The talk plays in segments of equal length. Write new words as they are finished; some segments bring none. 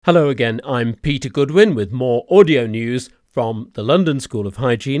Hello again, I'm Peter Goodwin with more audio news from the London School of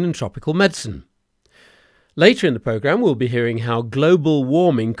Hygiene and Tropical Medicine. Later in the programme we'll be hearing how global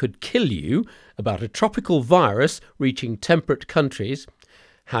warming could kill you, about a tropical virus reaching temperate countries,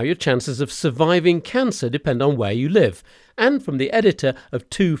 how your chances of surviving cancer depend on where you live, and from the editor of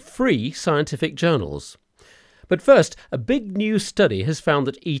 2 free scientific journals. But first, a big new study has found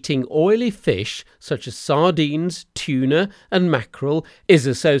that eating oily fish, such as sardines, tuna and mackerel, is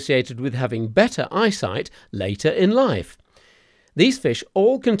associated with having better eyesight later in life. These fish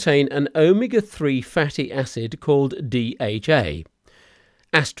all contain an omega-3 fatty acid called DHA.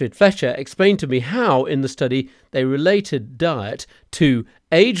 Astrid Fletcher explained to me how, in the study, they related diet to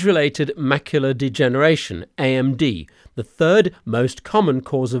age-related macular degeneration, AMD, the third most common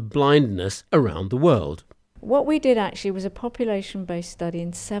cause of blindness around the world. What we did actually was a population-based study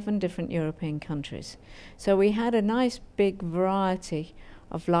in 7 different European countries. So we had a nice big variety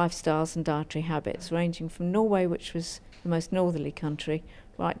of lifestyles and dietary habits, ranging from Norway, which was the most northerly country,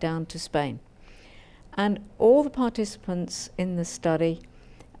 right down to Spain. And all the participants in the study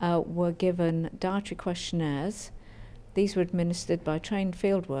were given dietary questionnaires. These were administered by trained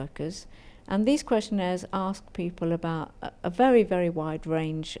field workers. And these questionnaires asked people about a very, very wide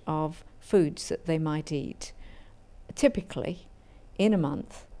range of foods that they might eat, typically in a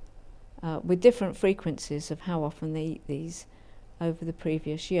month, with different frequencies of how often they eat these over the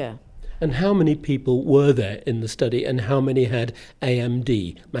previous year. And how many people were there in the study, and how many had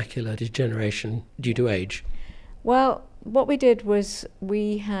AMD, macular degeneration due to age? Well, what we did was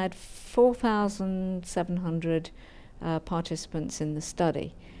we had 4,700 participants in the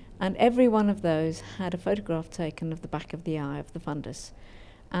study, and every one of those had a photograph taken of the back of the eye of the fundus.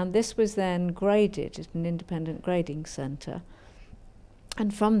 And this was then graded at an independent grading centre.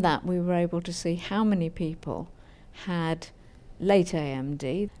 And from that we were able to see how many people had late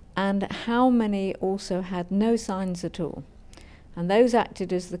AMD and how many also had no signs at all. And those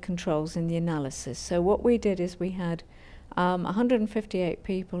acted as the controls in the analysis. So what we did is we had 158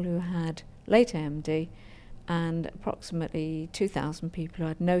 people who had late AMD and approximately 2,000 people who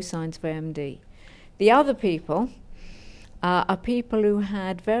had no signs of AMD. The other people are people who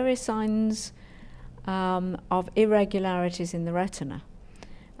had various signs of irregularities in the retina.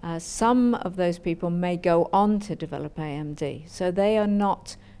 Some of those people may go on to develop AMD, so they are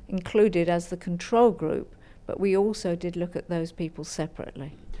not included as the control group, but we also did look at those people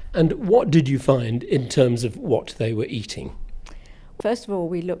separately. And what did you find in terms of what they were eating? First of all,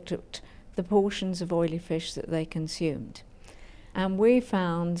 we looked at the portions of oily fish that they consumed, and we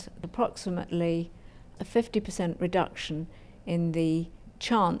found approximately a 50% reduction in the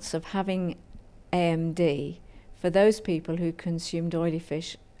chance of having AMD for those people who consumed oily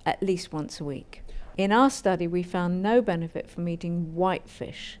fish at least once a week. In our study, we found no benefit from eating white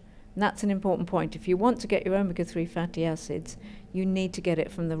fish. And that's an important point. If you want to get your omega-3 fatty acids, you need to get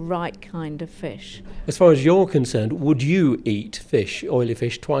it from the right kind of fish. As far as you're concerned, would you eat fish, oily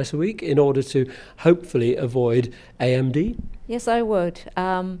fish, twice a week in order to hopefully avoid AMD? Yes, I would,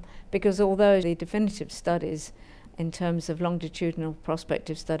 because although the definitive studies in terms of longitudinal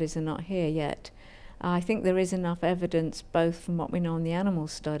prospective studies are not here yet, I think there is enough evidence both from what we know in the animal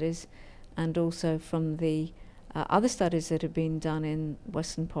studies and also from the other studies that have been done in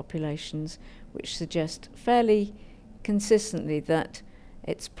Western populations, which suggest fairly consistently that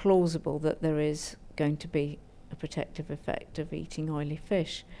it's plausible that there is going to be a protective effect of eating oily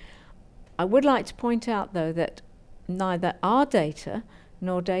fish. I would like to point out, though, that neither our data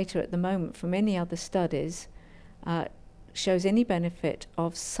nor data at the moment from any other studies shows any benefit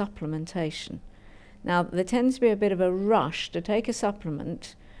of supplementation. Now, there tends to be a bit of a rush to take a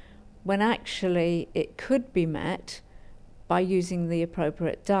supplement when actually it could be met by using the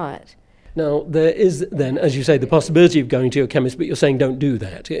appropriate diet. Now, there is then, as you say, the possibility of going to your chemist, but you're saying don't do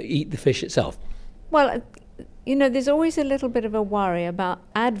that, eat the fish itself. Well, there's always a little bit of a worry about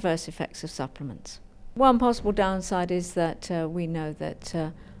adverse effects of supplements. One possible downside is that we know that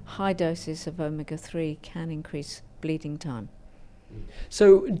high doses of omega-3 can increase bleeding time.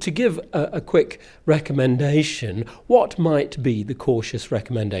 So to give a quick recommendation, what might be the cautious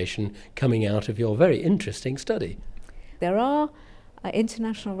recommendation coming out of your very interesting study? There are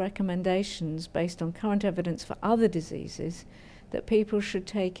international recommendations based on current evidence for other diseases that people should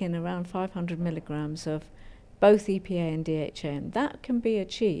take in around 500 milligrams of both EPA and DHA, and that can be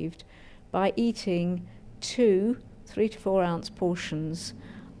achieved by eating 2 3 to 4 ounce portions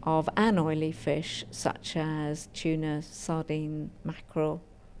of an oily fish such as tuna, sardine, mackerel.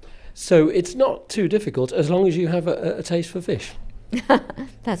 So it's not too difficult as long as you have a taste for fish.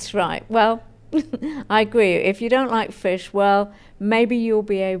 That's right. Well, I agree. If you don't like fish, well, maybe you'll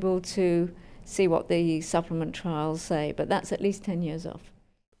be able to see what the supplement trials say, but that's at least 10 years off.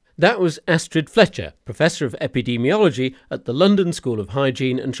 That was Astrid Fletcher, Professor of Epidemiology at the London School of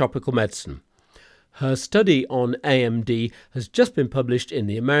Hygiene and Tropical Medicine. Her study on AMD has just been published in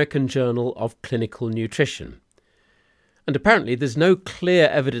the American Journal of Clinical Nutrition. And apparently there's no clear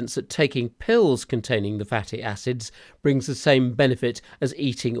evidence that taking pills containing the fatty acids brings the same benefit as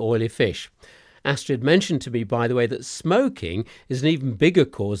eating oily fish. Astrid mentioned to me, by the way, that smoking is an even bigger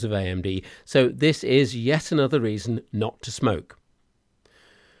cause of AMD, so this is yet another reason not to smoke.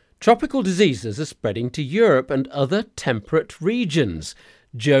 Tropical diseases are spreading to Europe and other temperate regions.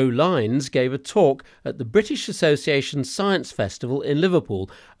 Joe Lyons gave a talk at the British Association Science Festival in Liverpool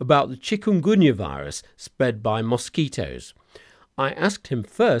about the chikungunya virus spread by mosquitoes. I asked him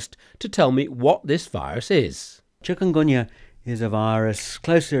first to tell me what this virus is. Chikungunya is a virus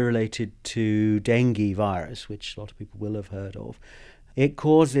closely related to dengue virus, which a lot of people will have heard of. It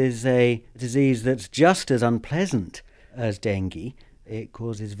causes a disease that's just as unpleasant as dengue. It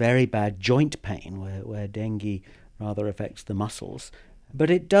causes very bad joint pain, where dengue rather affects the muscles. But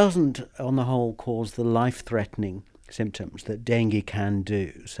it doesn't, on the whole, cause the life-threatening symptoms that dengue can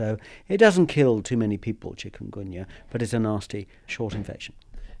do. So it doesn't kill too many people, chikungunya, but it's a nasty short infection.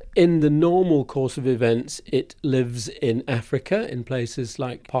 In the normal course of events, it lives in Africa, in places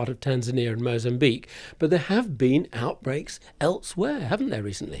like part of Tanzania and Mozambique, but there have been outbreaks elsewhere, haven't there,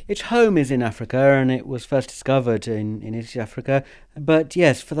 recently? Its home is in Africa, and it was first discovered in East Africa. But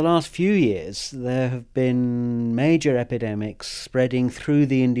yes, for the last few years, there have been major epidemics spreading through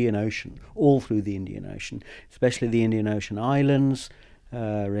the Indian Ocean, all through the Indian Ocean, especially the Indian Ocean islands,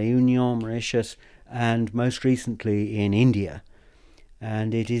 Réunion, Mauritius, and most recently in India.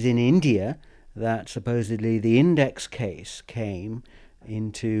 And it is in India that supposedly the index case came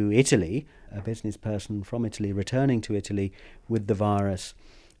into Italy, a business person from Italy returning to Italy with the virus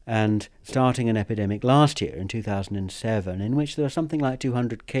and starting an epidemic last year in 2007 in which there were something like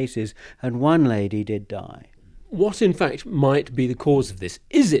 200 cases and one lady did die. What, in fact, might be the cause of this?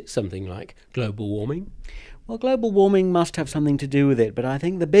 Is it something like global warming? Well, global warming must have something to do with it, but I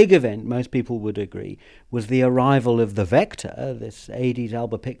think the big event, most people would agree, was the arrival of the vector, this Aedes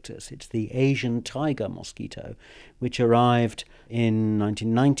albopictus. It's the Asian tiger mosquito, which arrived in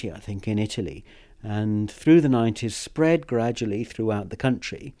 1990, I think, in Italy, and through the 90s spread gradually throughout the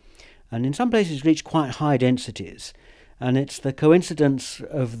country, and in some places reached quite high densities. And it's the coincidence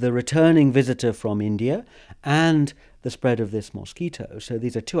of the returning visitor from India and the spread of this mosquito. So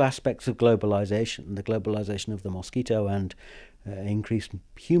these are two aspects of globalization, the globalization of the mosquito and increased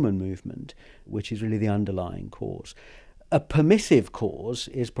human movement, which is really the underlying cause. A permissive cause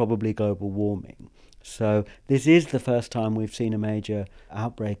is probably global warming. So this is the first time we've seen a major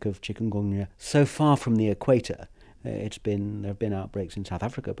outbreak of chikungunya so far from the equator. There have been outbreaks in South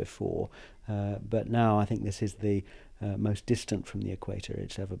Africa before, but now I think this is the most distant from the equator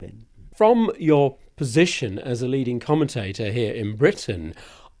it's ever been. From your position as a leading commentator here in Britain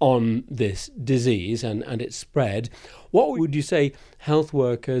on this disease and its spread, what would you say health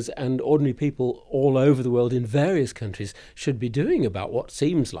workers and ordinary people all over the world in various countries should be doing about what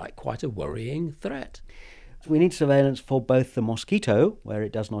seems like quite a worrying threat? We need surveillance for both the mosquito, where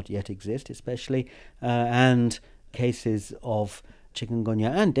it does not yet exist especially, and cases of chikungunya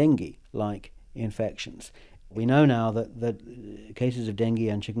and dengue-like infections. We know now that cases of dengue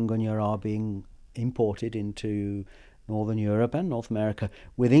and chikungunya are being imported into Northern Europe and North America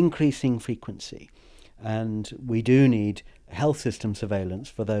with increasing frequency. And we do need health system surveillance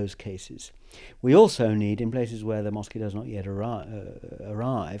for those cases. We also need, in places where the mosquito has not yet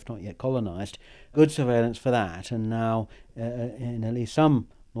arrived, not yet colonized, good surveillance for that. And now, in at least some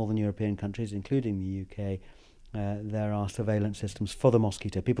Northern European countries, including the UK, there are surveillance systems for the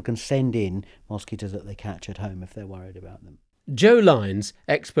mosquito. People can send in mosquitoes that they catch at home if they're worried about them. Joe Lyons,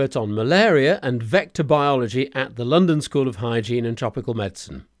 expert on malaria and vector biology at the London School of Hygiene and Tropical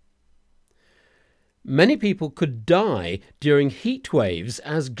Medicine. Many people could die during heat waves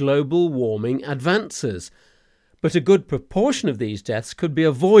as global warming advances, but a good proportion of these deaths could be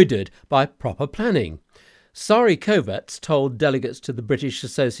avoided by proper planning. Sari Kovacs told delegates to the British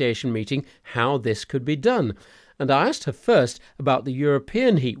Association meeting how this could be done, and I asked her first about the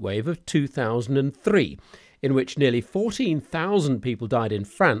European heatwave of 2003, in which nearly 14,000 people died in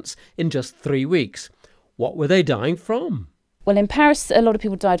France in just 3 weeks. What were they dying from? Well, in Paris, a lot of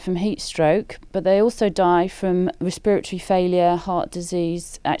people died from heat stroke, but they also die from respiratory failure, heart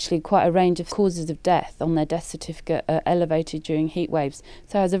disease. Actually, quite a range of causes of death on their death certificate are elevated during heat waves.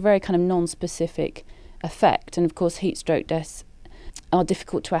 So it has a very kind of non-specific effect. And of course, heat stroke deaths are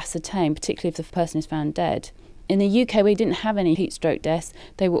difficult to ascertain, particularly if the person is found dead. In the UK, we didn't have any heat stroke deaths.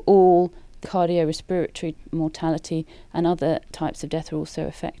 They were all cardiorespiratory mortality, and other types of death are also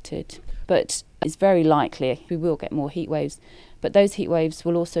affected. But it's very likely we will get more heat waves, but those heat waves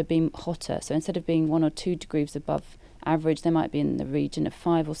will also be hotter. So instead of being 1 or 2 degrees above average, they might be in the region of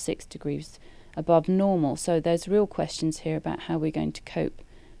 5 or 6 degrees above normal. So there's real questions here about how we're going to cope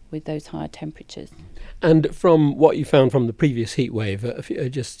with those higher temperatures. And from what you found from the previous heat wave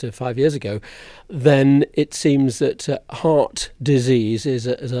just 5 years ago, then it seems that heart disease is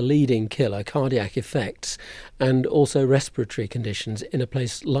a leading killer, cardiac effects, and also respiratory conditions in a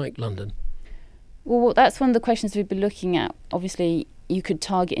place like London. Well, that's one of the questions we've been looking at. Obviously, you could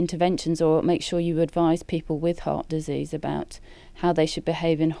target interventions or make sure you advise people with heart disease about how they should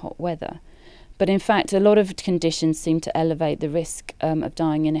behave in hot weather. But in fact, a lot of conditions seem to elevate the risk of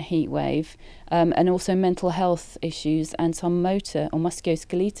dying in a heat wave, and also mental health issues and some motor or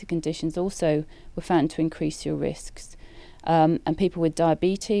musculoskeletal conditions also were found to increase your risks. And people with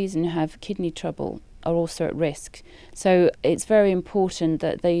diabetes and who have kidney trouble are also at risk. So it's very important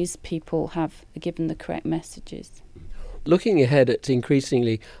that these people have given the correct messages. Looking ahead at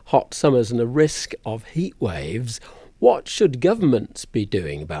increasingly hot summers and the risk of heat waves, what should governments be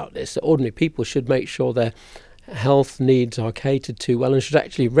doing about this? Ordinary people should make sure their health needs are catered to well and should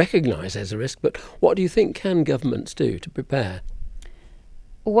actually recognise there's a risk. But what do you think can governments do to prepare?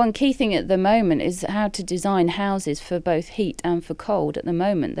 One key thing at the moment is how to design houses for both heat and for cold. At the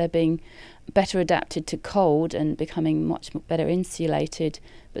moment, they're being better adapted to cold and becoming much better insulated.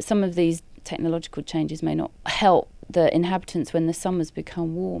 But some of these technological changes may not help the inhabitants when the summers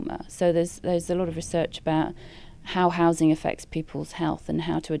become warmer. So there's a lot of research about how housing affects people's health and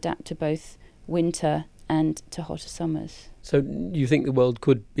how to adapt to both winter and to hotter summers. So you think the world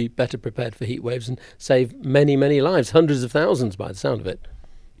could be better prepared for heat waves and save many, many lives, hundreds of thousands by the sound of it?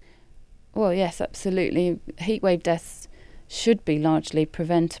 Well, yes, absolutely. Heatwave deaths should be largely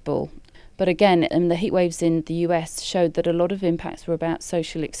preventable. But again, the heat waves in the US showed that a lot of impacts were about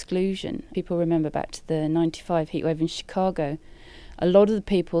social exclusion. People remember back to the 95 heatwave in Chicago. A lot of the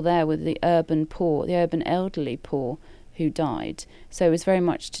people there were the urban poor, the urban elderly poor who died. So it was very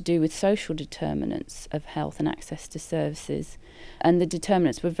much to do with social determinants of health and access to services. And the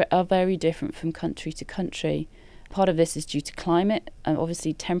determinants are very different from country to country. Part of this is due to climate.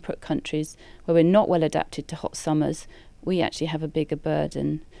 Obviously, temperate countries where we're not well adapted to hot summers, we actually have a bigger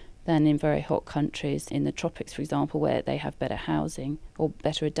burden than in very hot countries, in the tropics, for example, where they have better housing or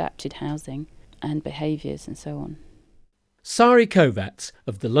better adapted housing and behaviours and so on. Sari Kovats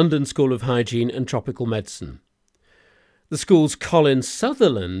of the London School of Hygiene and Tropical Medicine. The school's Colin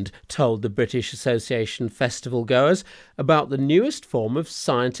Sutherland told the British Association festival goers about the newest form of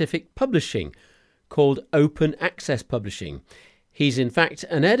scientific publishing, called open access publishing. He's in fact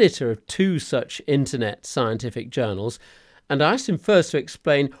an editor of 2 such internet scientific journals, and I asked him first to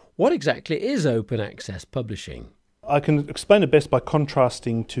explain what exactly is open access publishing. I can explain it best by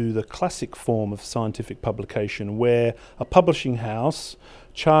contrasting to the classic form of scientific publication, where a publishing house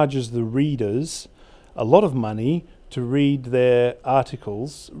charges the readers a lot of money to read their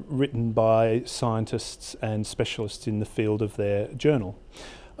articles written by scientists and specialists in the field of their journal.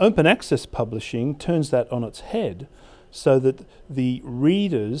 Open access publishing turns that on its head so that the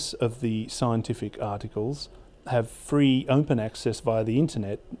readers of the scientific articles have free open access via the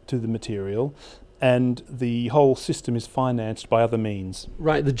internet to the material, and the whole system is financed by other means.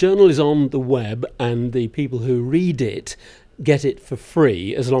 Right, the journal is on the web and the people who read it get it for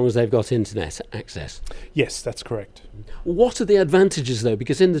free as long as they've got internet access. Yes, that's correct. What are the advantages though?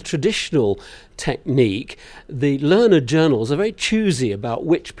 Because in the traditional technique, the learned journals are very choosy about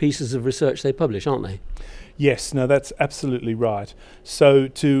which pieces of research they publish, aren't they? Yes, no, that's absolutely right. So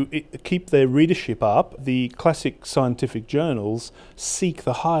to keep their readership up, the classic scientific journals seek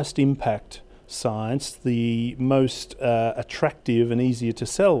the highest impact science, the most attractive and easier to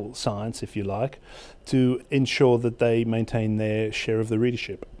sell science, if you like, to ensure that they maintain their share of the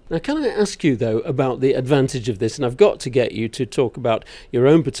readership. Now, can I ask you, though, about the advantage of this? And I've got to get you to talk about your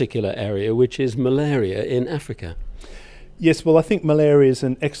own particular area, which is malaria in Africa. Yes, well, I think malaria is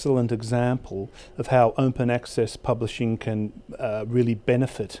an excellent example of how open access publishing can really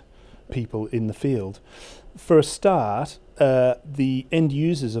benefit people in the field. For a start, the end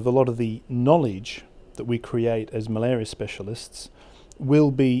users of a lot of the knowledge that we create as malaria specialists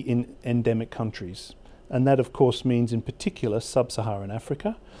will be in endemic countries. And that, of course, means in particular sub-Saharan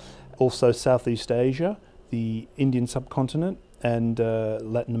Africa, also Southeast Asia, the Indian subcontinent, and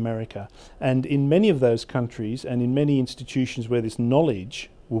Latin America. And in many of those countries and in many institutions where this knowledge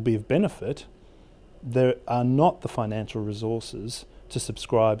will be of benefit, there are not the financial resources to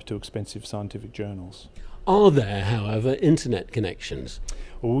subscribe to expensive scientific journals. Are there, however, internet connections?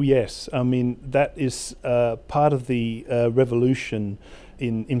 Oh yes, I mean that is part of the revolution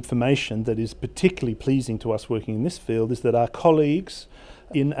in information that is particularly pleasing to us working in this field, is that our colleagues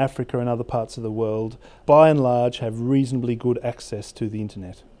in Africa and other parts of the world, by and large, have reasonably good access to the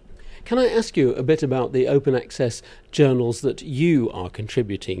internet. Can I ask you a bit about the open access journals that you are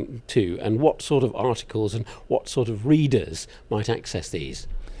contributing to, and what sort of articles and what sort of readers might access these?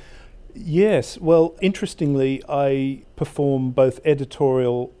 Yes, well, interestingly, I perform both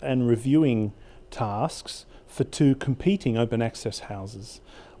editorial and reviewing tasks for two competing open access houses.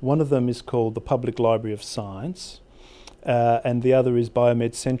 One of them is called the Public Library of Science, and the other is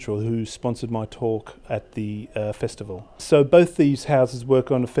Biomed Central, who sponsored my talk at the festival. So both these houses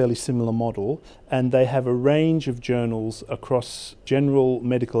work on a fairly similar model, and they have a range of journals across general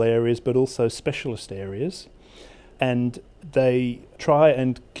medical areas but also specialist areas. And they try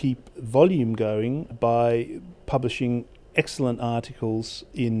and keep volume going by publishing excellent articles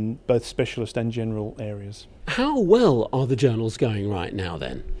in both specialist and general areas. How well are the journals going right now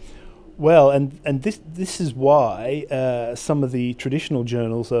then? Well, and this is why some of the traditional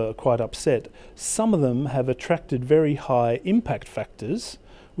journals are quite upset. Some of them have attracted very high impact factors,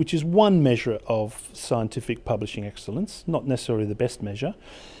 which is one measure of scientific publishing excellence, not necessarily the best measure.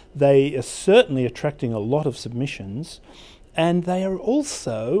 They are certainly attracting a lot of submissions, and they are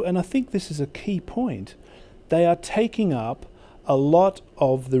also, and I think this is a key point, they are taking up a lot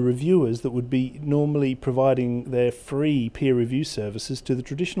of the reviewers that would be normally providing their free peer review services to the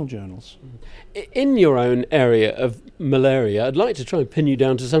traditional journals. In your own area of malaria, I'd like to try and pin you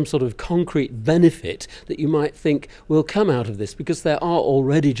down to some sort of concrete benefit that you might think will come out of this, because there are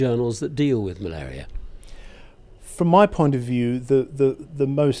already journals that deal with malaria. From my point of view, the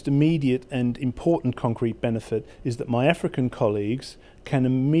most immediate and important concrete benefit is that my African colleagues can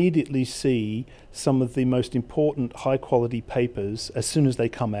immediately see some of the most important high-quality papers as soon as they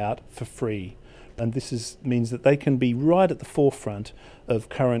come out for free. And this means that they can be right at the forefront of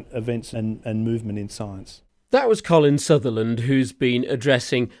current events and movement in science. That was Colin Sutherland, who's been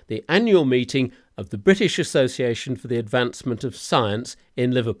addressing the annual meeting of the British Association for the Advancement of Science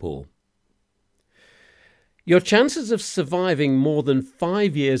in Liverpool. Your chances of surviving more than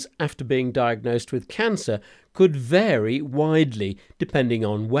 5 years after being diagnosed with cancer could vary widely depending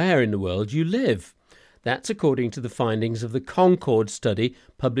on where in the world you live. That's according to the findings of the Concord study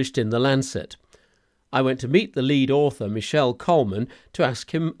published in The Lancet. I went to meet the lead author, Michelle Coleman, to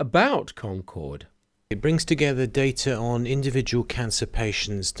ask him about Concord. It brings together data on individual cancer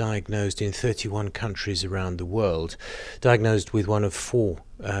patients diagnosed in 31 countries around the world, diagnosed with one of four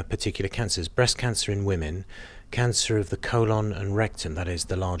particular cancers: breast cancer in women, cancer of the colon and rectum, that is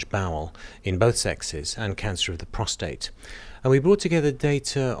the large bowel, in both sexes, and cancer of the prostate. And we brought together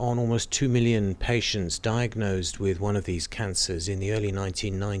data on almost 2 million patients diagnosed with one of these cancers in the early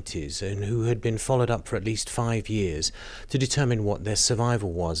 1990s and who had been followed up for at least 5 years to determine what their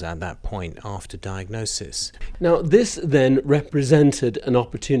survival was at that point after diagnosis. Now, this then represented an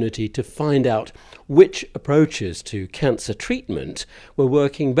opportunity to find out which approaches to cancer treatment were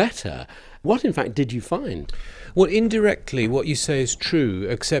working better. What, in fact, did you find? Well, indirectly, what you say is true,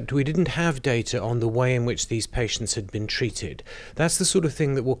 except we didn't have data on the way in which these patients had been treated. That's the sort of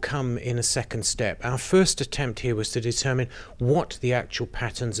thing that will come in a second step. Our first attempt here was to determine what the actual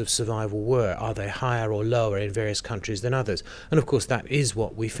patterns of survival were. Are they higher or lower in various countries than others? And of course, that is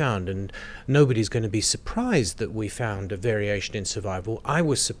what we found, and nobody's going to be surprised that we found a variation in survival. I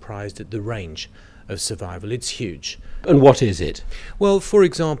was surprised at the range of survival. It's huge. And what is it? Well, for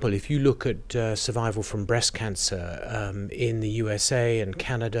example, if you look at survival from breast cancer in the USA and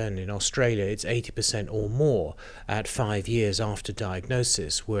Canada and in Australia, it's 80% or more at 5 years after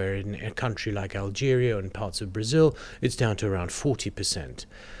diagnosis, where in a country like Algeria and parts of Brazil, it's down to around 40%.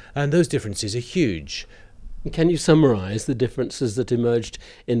 And those differences are huge. Can you summarise the differences that emerged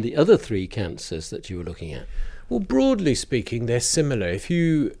in the other three cancers that you were looking at? Well, broadly speaking, they're similar.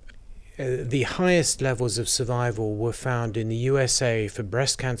 The highest levels of survival were found in the USA for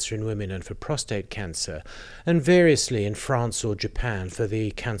breast cancer in women and for prostate cancer, and variously in France or Japan for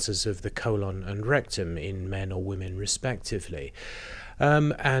the cancers of the colon and rectum in men or women respectively.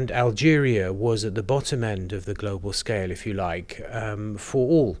 And Algeria was at the bottom end of the global scale, if you like, for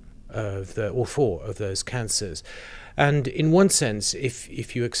all or 4 of those cancers. And in one sense,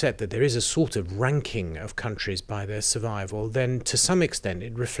 if you accept that there is a sort of ranking of countries by their survival, then to some extent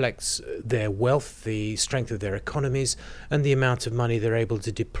it reflects their wealth, the strength of their economies, and the amount of money they're able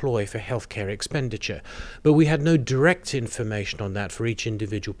to deploy for healthcare expenditure. But we had no direct information on that for each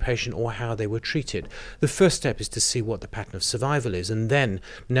individual patient or how they were treated. The first step is to see what the pattern of survival is, and then,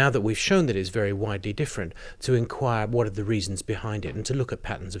 now that we've shown that it's very widely different, to inquire what are the reasons behind it and to look at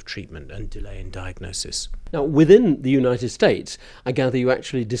patterns of treatment and delay in diagnosis. Now, within the United States, I gather you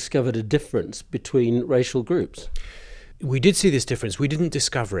actually discovered a difference between racial groups. We did see this difference. We didn't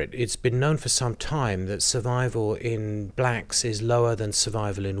discover it. It's been known for some time that survival in blacks is lower than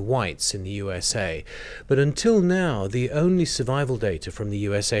survival in whites in the USA. But until now, the only survival data from the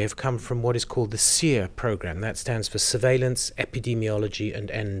USA have come from what is called the SEER program. That stands for Surveillance, Epidemiology and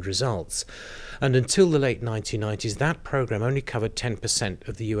End Results. And until the late 1990s, that program only covered 10%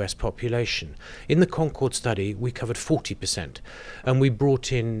 of the US population. In the Concord study, we covered 40%. And we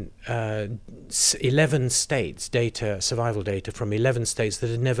brought in 11 states survival data from 11 states that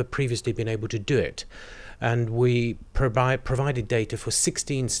had never previously been able to do it. And we provided data for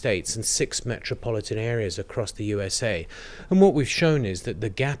 16 states and 6 metropolitan areas across the USA. And what we've shown is that the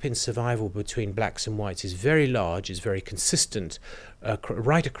gap in survival between blacks and whites is very large, is very consistent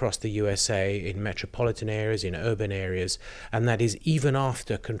right across the USA in metropolitan areas, in urban areas, and that is even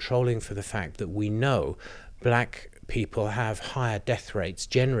after controlling for the fact that we know black people have higher death rates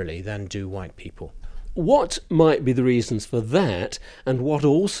generally than do white people. What might be the reasons for that, and what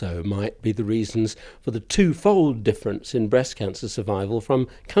also might be the reasons for the twofold difference in breast cancer survival from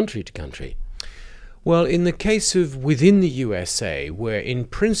country to country? Well, in the case of within the USA, where in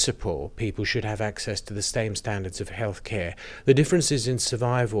principle people should have access to the same standards of healthcare, the differences in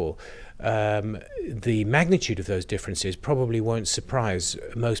survival, the magnitude of those differences probably won't surprise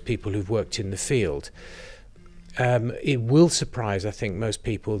most people who've worked in the field. It will surprise, I think, most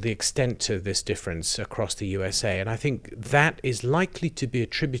people the extent to this difference across the USA, and I think that is likely to be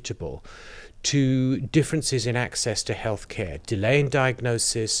attributable to differences in access to healthcare, delay in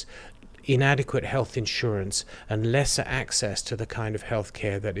diagnosis, inadequate health insurance, and lesser access to the kind of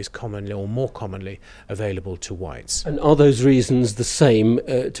healthcare that is commonly or more commonly available to whites. And are those reasons the same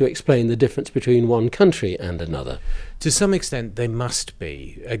to explain the difference between one country and another? To some extent, they must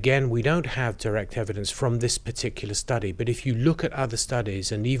be. Again, we don't have direct evidence from this particular study, but if you look at other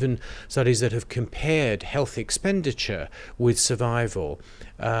studies and even studies that have compared health expenditure with survival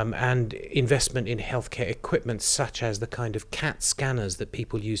and investment in healthcare equipment such as the kind of CAT scanners that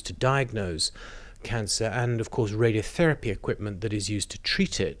people use to diagnose cancer and, of course, radiotherapy equipment that is used to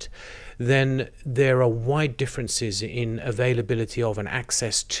treat it, then there are wide differences in availability of and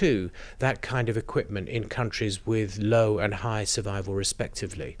access to that kind of equipment in countries with low and high survival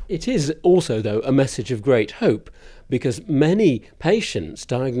respectively. It is also, though, a message of great hope, because many patients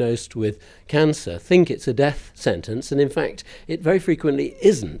diagnosed with cancer think it's a death sentence, and in fact it very frequently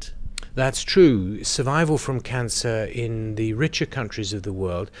isn't. That's true. Survival from cancer in the richer countries of the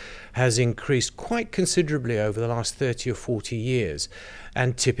world has increased quite considerably over the last 30 or 40 years.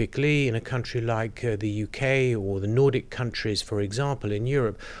 And typically in a country like the UK or the Nordic countries, for example, in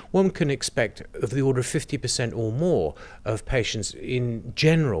Europe, one can expect of the order of 50% or more of patients in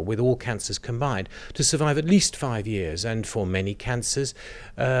general, with all cancers combined, to survive at least 5 years. And for many cancers,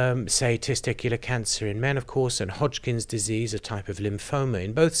 say testicular cancer in men, of course, and Hodgkin's disease, a type of lymphoma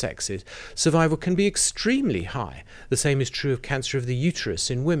in both sexes, survival can be extremely high. The same is true of cancer of the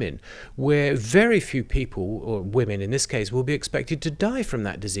uterus in women, where very few people, or women in this case, will be expected to die from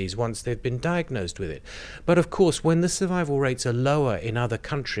that disease once they've been diagnosed with it. But of course, when the survival rates are lower in other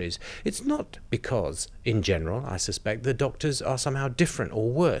countries, it's not because, in general, I suspect, the doctors are somehow different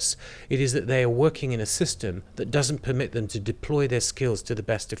or worse. It is that they are working in a system that doesn't permit them to deploy their skills to the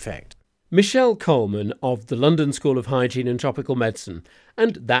best effect. Michelle Coleman of the London School of Hygiene and Tropical Medicine.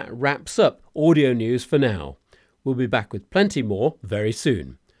 And that wraps up Audio News for now. We'll be back with plenty more very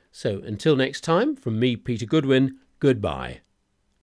soon. So until next time, from me, Peter Goodwin, goodbye.